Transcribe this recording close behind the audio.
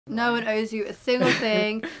No one owes you a single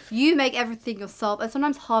thing. You make everything yourself, and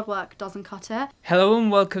sometimes hard work doesn't cut it. Hello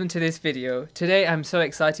and welcome to this video. Today I'm so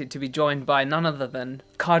excited to be joined by none other than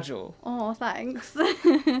Kajol. Oh, thanks.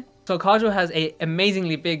 So Kajol has an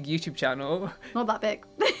amazingly big YouTube channel. Not that big.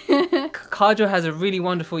 Kajol has a really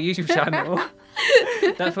wonderful YouTube channel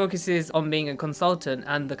that focuses on being a consultant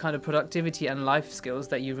and the kind of productivity and life skills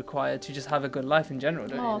that you require to just have a good life in general,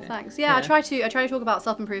 don't you? Oh, thanks. Yeah, I try to talk about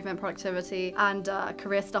self-improvement, productivity, and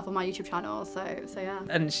career stuff on my YouTube channel. So yeah.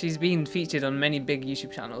 And she's been featured on many big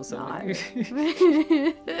YouTube channels. So,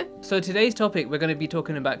 No. So today's topic, we're going to be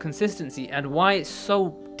talking about consistency and why it's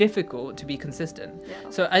so difficult to be consistent. Yeah.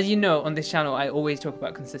 So as you know, on this channel, I always talk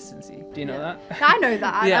about consistency. Do you know that? I know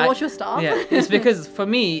that. Yeah, I watch your stuff. Yeah, it's because for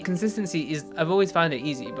me, consistency is, I've always found it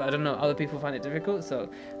easy, but I don't know, other people find it difficult. So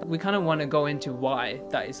we kind of want to go into why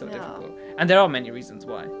that is so difficult. And there are many reasons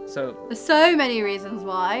why. So there's so many reasons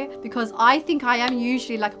why, because I think I am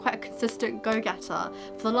usually like quite a consistent go-getter.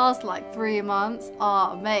 For the last like 3 months,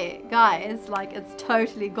 oh mate, guys, like it's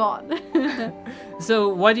totally gone. So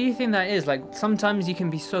why do you think that is? Like sometimes you can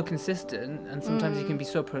be so consistent and sometimes you can be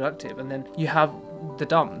so productive, and then you have the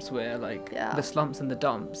dumps where like the slumps and the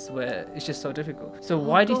dumps where it's just so difficult. So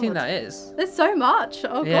why do you think that is? There's so much.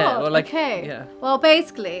 Oh god. Well, like, okay. Yeah. Well,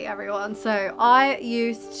 basically, everyone. So I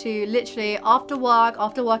used to literally after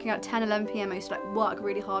working at 10, 11 p.m. I used to like work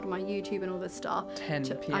really hard on my YouTube and all this stuff. 10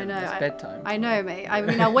 p.m. I know. It's bedtime. I know, mate. I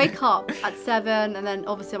mean, I wake up at 7, and then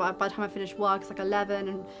obviously by the time I finish work, it's like 11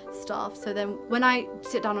 and stuff. So then when I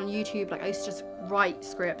sit down on YouTube, like I used to just write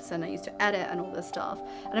scripts and I used to edit and all this stuff.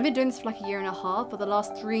 And I've been doing this for like a year and a half. For the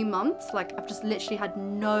last 3 months, like I've just literally had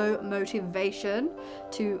no motivation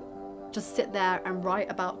to just sit there and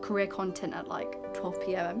write about career content at like 12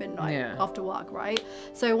 p.m. at midnight after work, right?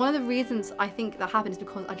 So one of the reasons I think that happened is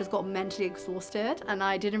because I just got mentally exhausted, and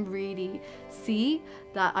I didn't really see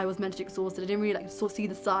that I was mentally exhausted. I didn't really like see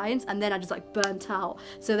the signs, and then I just like burnt out.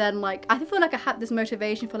 So then like I feel like I had this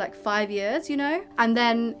motivation for like 5 years, you know, and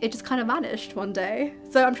then it just kind of vanished one day.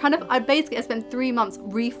 So I basically spent 3 months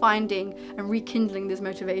refinding and rekindling this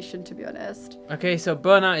motivation, to be honest. Okay, so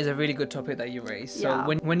burnout is a really good topic that you raised. So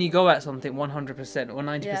when you go at something 100% or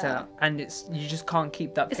 90% and you just can't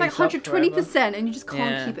keep that pace. It's like 120% and you just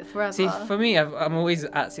can't keep it forever. See, for me, I'm always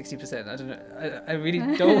at 60%. I don't know. I really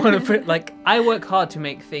don't want to put, like, I work hard to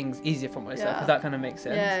make things easier for myself, if that kind of makes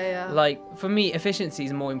sense. Like, for me, efficiency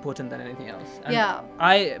is more important than anything else. And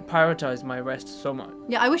I prioritize my rest so much.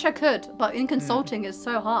 Yeah, I wish I could, but in consulting it's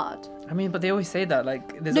so hard. I mean, but they always say that,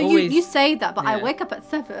 like, there's always... No, you say that, but I wake up at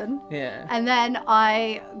 7. Yeah. And then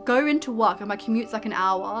I go into work, and my commute's like an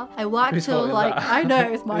hour. I work till like... I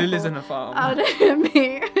know, it's my fault. Who lives in a farm? I don't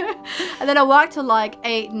me. And then I work till like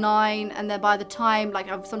 8, 9, and then by the time, like,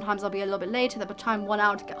 sometimes I'll be a little bit later, by the time 1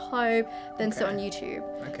 hour to get home, then sit on YouTube.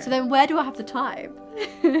 So then where do I have the time?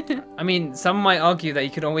 I mean, some might argue that you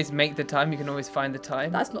can always make the time, you can always find the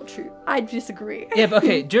time. That's not true. I disagree. Yeah, but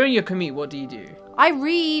okay, during your commute, what do you do? I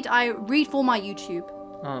read for my YouTube.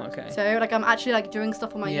 Oh, okay. So like I'm actually like doing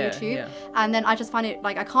stuff on my YouTube, and then I just find it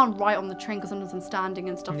like I can't write on the train because sometimes I'm standing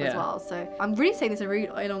and stuff as well. So I'm really saying this in a really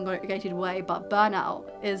elongated way, but burnout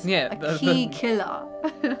is a key killer.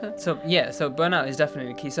 So burnout is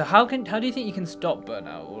definitely the key. So how do you think you can stop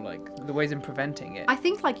burnout, or like the ways in preventing it? I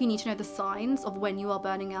think like you need to know the signs of when you are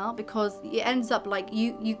burning out, because it ends up like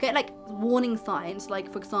you get like warning signs,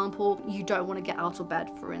 like for example you don't want to get out of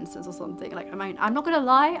bed, for instance, or something. Like I mean, I'm not gonna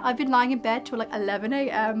lie, I've been lying in bed till like 11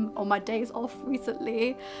 a.m. on my days off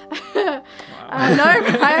recently. Wow.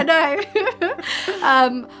 I know.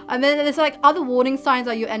 And then there's like other warning signs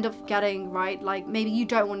that you end up getting, right? Like maybe you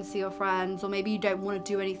don't want to see your friends, or maybe you don't want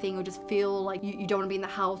to do anything, or just feel like you don't want to be in the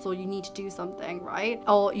house, or you need to do something, right?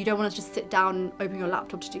 Or you don't want to just sit down and open your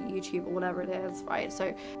laptop to do YouTube or whatever it is, right?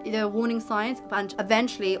 So there are warning signs, and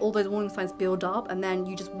eventually all those warning signs build up, and then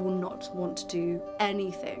you just will not want to do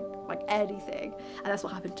anything. Like anything. And that's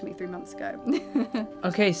what happened to me 3 months ago.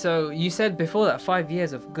 Okay, so you said before that 5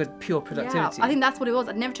 years of good pure productivity. Yeah, I think that's what it was.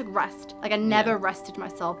 I never took rest. Like I never rested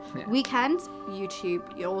myself. Weekends, YouTube,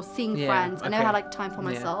 or seeing friends. I never had like time for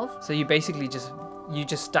myself. So you basically just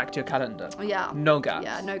stacked your calendar. Yeah. No gaps.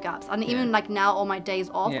 Yeah, no gaps. And even like now on my days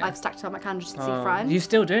off, I've stacked up my calendar just to see friends. You're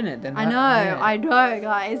still doing it then? I know,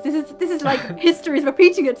 guys. This is like history is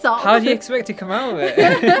repeating itself. How do you expect to come out of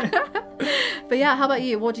it? But yeah, how about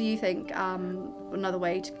you? What do you think another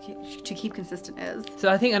way to keep consistent is? So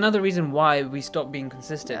I think another reason why we stop being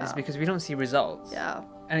consistent is because we don't see results. Yeah.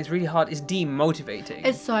 and it's really hard. It's demotivating.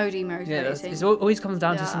 It's so demotivating. Yeah, it always comes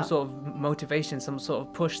down to some sort of motivation, some sort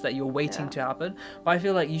of push that you're waiting to happen. But I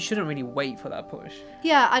feel like you shouldn't really wait for that push.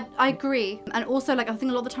 Yeah, I agree. And also, like, I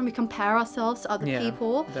think a lot of the time we compare ourselves to other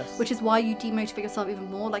people, which is why you demotivate yourself even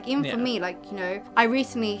more. Like, even for me, like, you know, I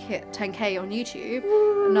recently hit 10K on YouTube.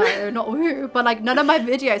 No, not woo. But, like, none of my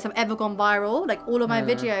videos have ever gone viral. Like, all of my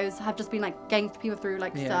videos have just been, like, getting people through,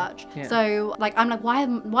 like, search. So, like, I'm like,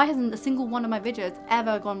 why hasn't a single one of my videos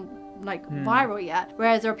ever gone like viral yet?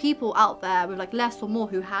 Whereas there are people out there with like less or more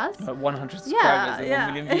who has like 100 subscribers and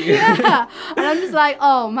 1 million views. Yeah, and I'm just like,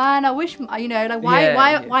 oh man, I wish, you know, like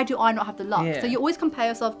why do I not have the luck? So you always compare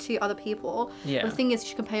yourself to other people. But the thing is, you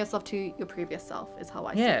should compare yourself to your previous self, is how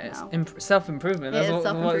I see it now. It's self-improvement. That's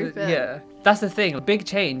self-improvement. That's the thing. Big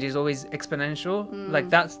change is always exponential. Like,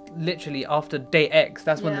 that's literally after day X,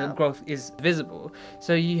 that's when the growth is visible.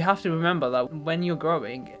 So you have to remember that when you're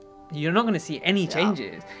growing, you're not going to see any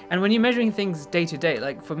changes. And when you're measuring things day to day,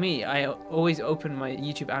 like for me, I always open my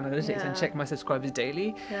YouTube analytics and check my subscribers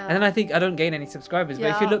daily. And then I think I don't gain any subscribers.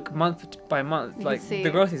 But if you look month by month, like the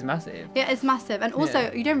growth is massive. Yeah, it's massive. And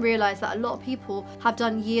also, you don't realize that a lot of people have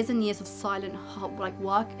done years and years of silent like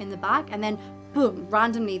work in the back, and then boom,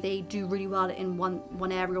 randomly they do really well in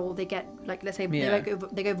one area, or they get, like, let's say they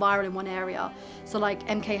go viral in one area. So like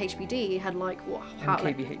MKHBD had like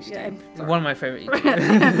MKBHD, one of my favorite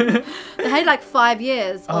YouTubers. They had like 5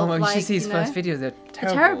 years of, like, you should see his first videos, they're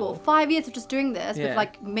terrible. They're terrible. 5 years of just doing this with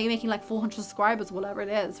like making like 400 subscribers or whatever it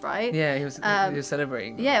is, right? Yeah, he was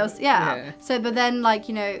celebrating. Yeah, it was, so but then, like,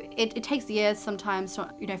 you know, it takes years sometimes to,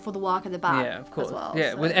 you know, for the work at the back. Yeah, of course. As well,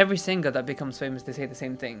 yeah, so. With every singer that becomes famous, they say the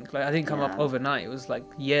same thing. Like, I didn't come up overnight. It was like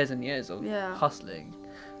years and years of hustling.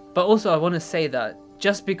 But also, I want to say that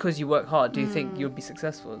just because you work hard, do you think you'll be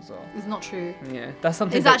successful as well? It's not true. Yeah, that's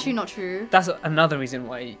something. It's actually not true. That's another reason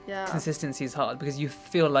why consistency is hard, because you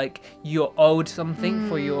feel like you're owed something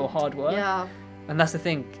for your hard work. Yeah. And that's the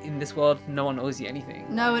thing, in this world, no one owes you anything.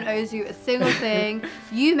 No one owes you a single thing.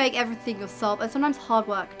 You make everything yourself, and sometimes hard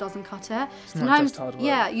work doesn't cut it. Sometimes, not just hard work.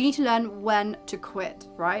 Yeah, you need to learn when to quit,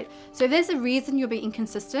 right? So if there's a reason you're being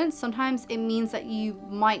inconsistent, sometimes it means that you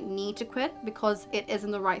might need to quit because it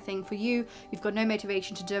isn't the right thing for you. You've got no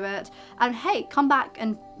motivation to do it. And hey, come back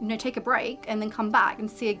and, you know, take a break and then come back and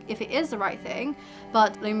see if it is the right thing.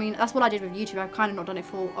 But I mean, that's what I did with YouTube. I've kind of not done it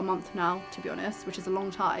for a month now, to be honest, which is a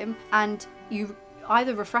long time. And you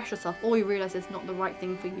either refresh yourself or you realize it's not the right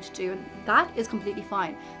thing for you to do, and that is completely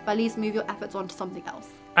fine, but at least move your efforts on to something else.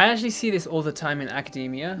 I actually see this all the time in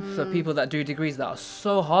academia. So people that do degrees that are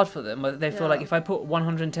so hard for them, but they feel like if I put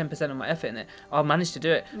 110% of my effort in it, I'll manage to do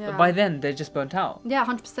it. But by then, they're just burnt out. Yeah,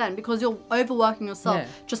 100%, because you're overworking yourself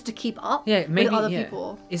just to keep up with other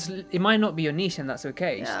people. It might not be your niche, and that's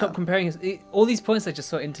okay. Stop comparing. All these points are just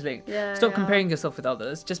so interlinked. Stop comparing yourself with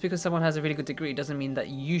others. Just because someone has a really good degree doesn't mean that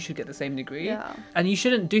you should get the same degree. And you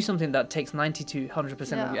shouldn't do something that takes 90 to 100%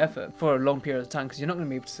 of your effort for a long period of time, because you're not going to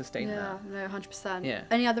be able to sustain that. No, 100%. Yeah.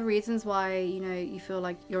 Any other reasons why, you know, you feel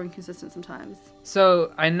like you're inconsistent sometimes?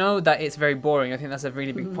 So I know that it's very boring. I think that's a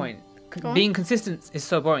really big point. Being consistent is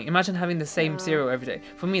so boring. Imagine having the same cereal every day.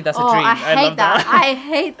 For me, that's a dream. I hate that. I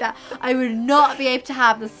hate that. I would not be able to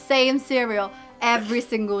have the same cereal every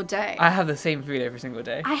single day. I have the same food every single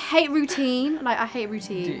day. I hate routine. Like, I hate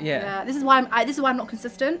routine. This is why I'm not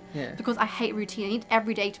consistent. Because I hate routine. I need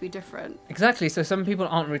every day to be different. Exactly. So some people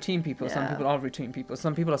aren't routine people. Some people are routine people.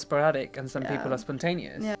 Some people are sporadic, and some people are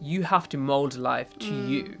spontaneous. You have to mold life to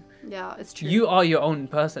you. Yeah, it's true. You are your own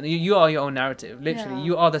person. You are your own narrative. Literally,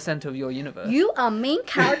 you are the center of your universe. You are main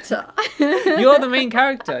character. You're the main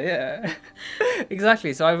character. Yeah.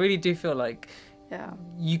 Exactly. So I really do feel like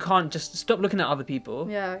you can't just stop looking at other people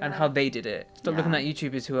and how they did it. Stop looking at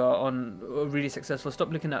YouTubers who are really successful.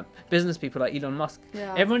 Stop looking at business people like Elon Musk.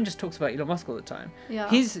 Everyone just talks about Elon Musk all the time.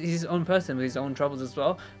 He's his own person with his own troubles as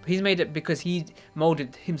well. But he's made it because he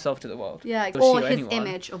molded himself to the world. Or his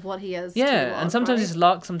image of what he is. Yeah, to the world, and sometimes it's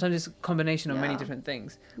luck, sometimes it's a combination of many different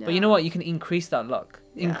things. But you know what? You can increase that luck.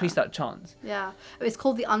 Increase that chance. Yeah, it's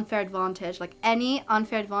called the unfair advantage. Like, any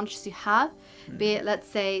unfair advantages you have, be it, let's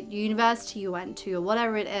say, university you went to or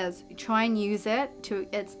whatever it is, you try and use it to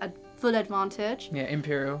its full advantage. Yeah,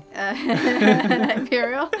 Imperial.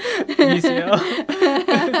 Imperial. UCL.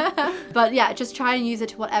 But yeah, just try and use it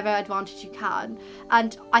to whatever advantage you can.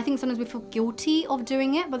 And I think sometimes we feel guilty of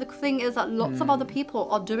doing it, but the thing is that lots of other people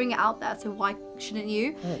are doing it out there, so why shouldn't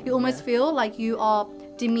you? You almost feel like you are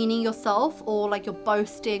demeaning yourself, or like you're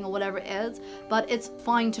boasting or whatever it is, but it's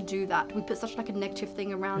fine to do that. We put such like a negative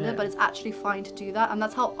thing around it, but it's actually fine to do that, and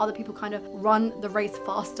that's how other people kind of run the race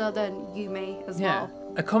faster than you may as well.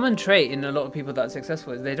 a common trait in a lot of people that are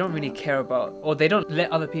successful is they don't really care about, or they don't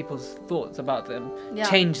let other people's thoughts about them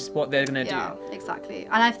change what they're gonna do. Yeah, exactly.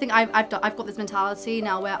 And I think I've got this mentality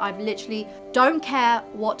now where I've literally don't care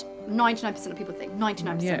what 99% of people think.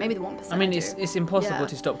 99%, maybe the 1%. I mean, it's impossible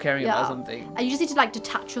to stop caring about something. And you just need to like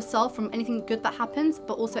detach yourself from anything good that happens,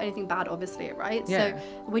 but also anything bad, obviously, right? So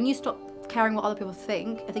when you stop caring what other people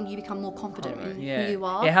think, I think you become more confident in who you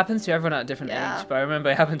are. It happens to everyone at a different age, but I remember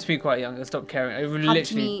it happened to me quite young. I stopped caring. It happened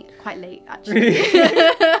to me quite late, actually.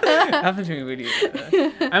 It happened to me really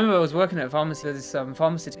late. I remember I was working at a pharmacy. There's this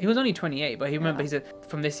pharmacist. He was only 28, but he said,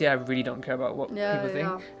 from this year I really don't care about what people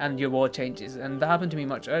think, and your world changes. And that happened to me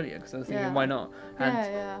much earlier because I was thinking, why not?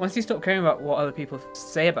 And once you stop caring about what other people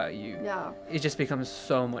say about you, it just becomes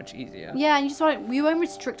so much easier. Yeah, and you won't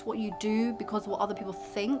restrict what you do because of what other people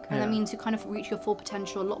think, and that means you kind of reach your full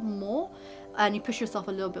potential a lot more, and you push yourself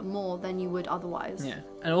a little bit more than you would otherwise. Yeah,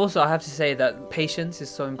 and also I have to say that patience is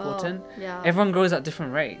so important. Everyone grows at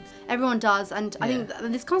different rates. Everyone does, and I think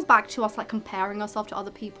this comes back to us like comparing ourselves to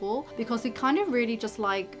other people, because we kind of really just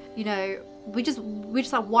like, you know, we're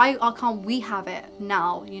just like, why can't we have it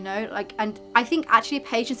now, you know? Like, and I think actually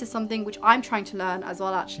patience is something which I'm trying to learn as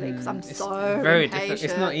well, actually, because I'm so very impatient.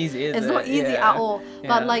 It's not easy, is it? It's not easy at all.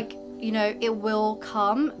 But like, you know, it will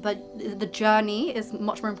come, but the journey is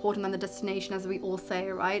much more important than the destination, as we all say,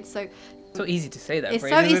 right? So it's so easy to say that. It's so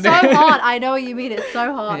hard. I know what you mean. It's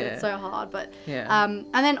so hard. It's so hard. But and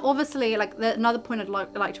then obviously, like another point I'd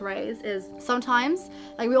like to raise is sometimes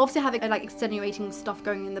like we obviously have like extenuating stuff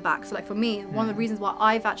going in the back. So like for me, one of the reasons why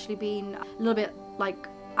I've actually been a little bit like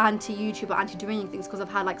anti-YouTube or anti-doing things, because I've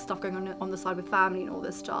had like stuff going on the side with family and all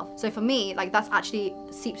this stuff. So for me, like that's actually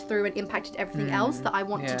seeped through and impacted everything else that I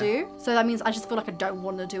want to do. So that means I just feel like I don't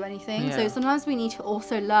want to do anything. So sometimes we need to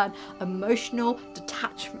also learn emotional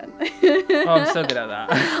detachment. Oh, I'm so good at that.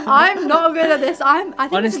 I'm not good at this. I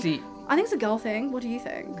think honestly, I think it's a girl thing. What do you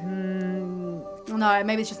think? No,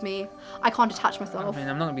 maybe it's just me. I can't detach myself. I mean,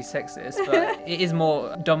 I'm not gonna be sexist, but it is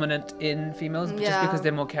more dominant in females just because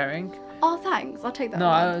they're more caring. Oh, thanks. I'll take that. No,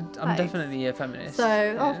 I'm definitely a feminist.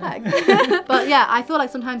 So, oh, thanks. But yeah, I feel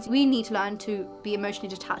like sometimes we need to learn to be emotionally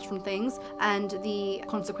detached from things and the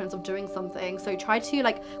consequence of doing something. So try to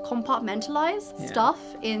like compartmentalize stuff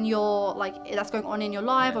in your, like, that's going on in your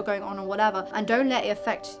life or going on or whatever, and don't let it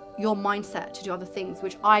affect your mindset to do other things,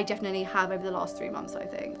 which I definitely have over the last 3 months, I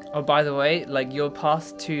think. Oh, by the way, like your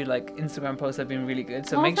past 2 like Instagram posts have been really good,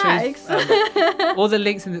 so make thanks. Sure all the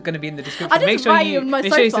links are going to be in the description. I just write you on my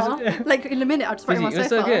sofa. Like in a minute, I'll just write you on my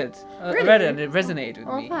sofa. You're so good. Really? I read it and it resonated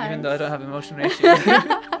with me, even though I don't have emotional issues.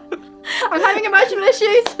 I'm having emotional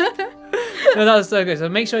issues. No, that was so good. So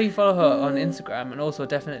make sure you follow her on Instagram, and also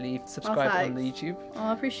definitely subscribe on the YouTube. Oh,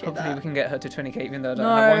 I appreciate Hopefully that. we can get her to 20k, even though I don't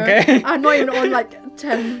have 1k. I'm not even on like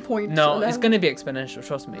 10 points. No, it's going to be exponential,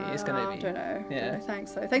 trust me. It's going to be. I don't know. Yeah.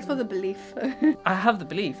 Thanks though. Thanks for the belief. I have the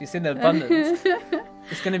belief. It's in the abundance.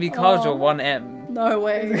 It's going to be Kajol 1M. No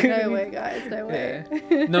way. No way, guys. No way.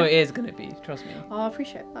 Yeah. No, it is going to be. Trust me. Oh, I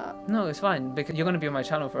appreciate that. No, it's fine, because you're going to be on my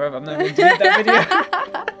channel forever. I'm not going to delete that video.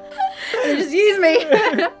 And just use me.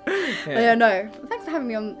 No. Thanks for having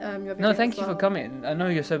me on your video. No, thank you for coming. I know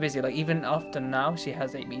you're so busy. Like even after now, she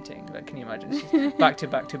has 8 meetings. Like, can you imagine? She's back to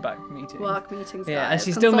back to back meetings. Work meetings. Yeah, guys. And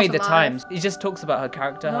she still made the time. It just talks about her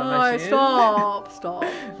character. No, how nice she is. Stop.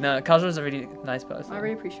 No, Kajol's a really nice person. I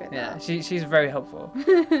really appreciate that. Yeah, she's very helpful.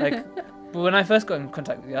 Like. But when I first got in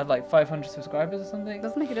contact with you, I had like 500 subscribers or something.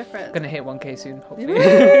 Doesn't make a difference. Gonna hit 1k soon, hopefully.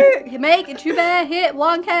 Make Jubair hit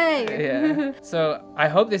 1k. Yeah. So I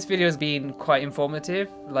hope this video has been quite informative.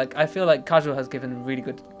 Like I feel like Kajol has given really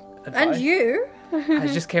good advice. And you? I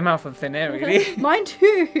just came out from thin air, really. Mine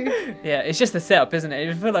too. Yeah, it's just the setup, isn't it?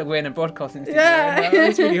 I feel like we're in a broadcasting studio. Yeah.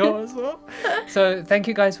 It's really hot as well. So thank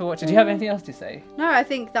you guys for watching. Do you have anything else to say? No, I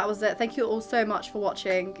think that was it. Thank you all so much for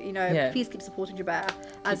watching. You know, please keep supporting Jubair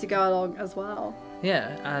as you go along as well.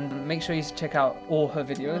 Yeah, and make sure you check out all her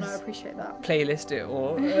videos. Oh, no, I appreciate that. Playlist it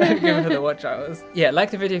or give her the watch hours. Yeah,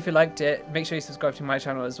 like the video if you liked it. Make sure you subscribe to my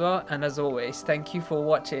channel as well. And as always, thank you for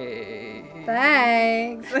watching.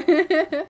 Thanks.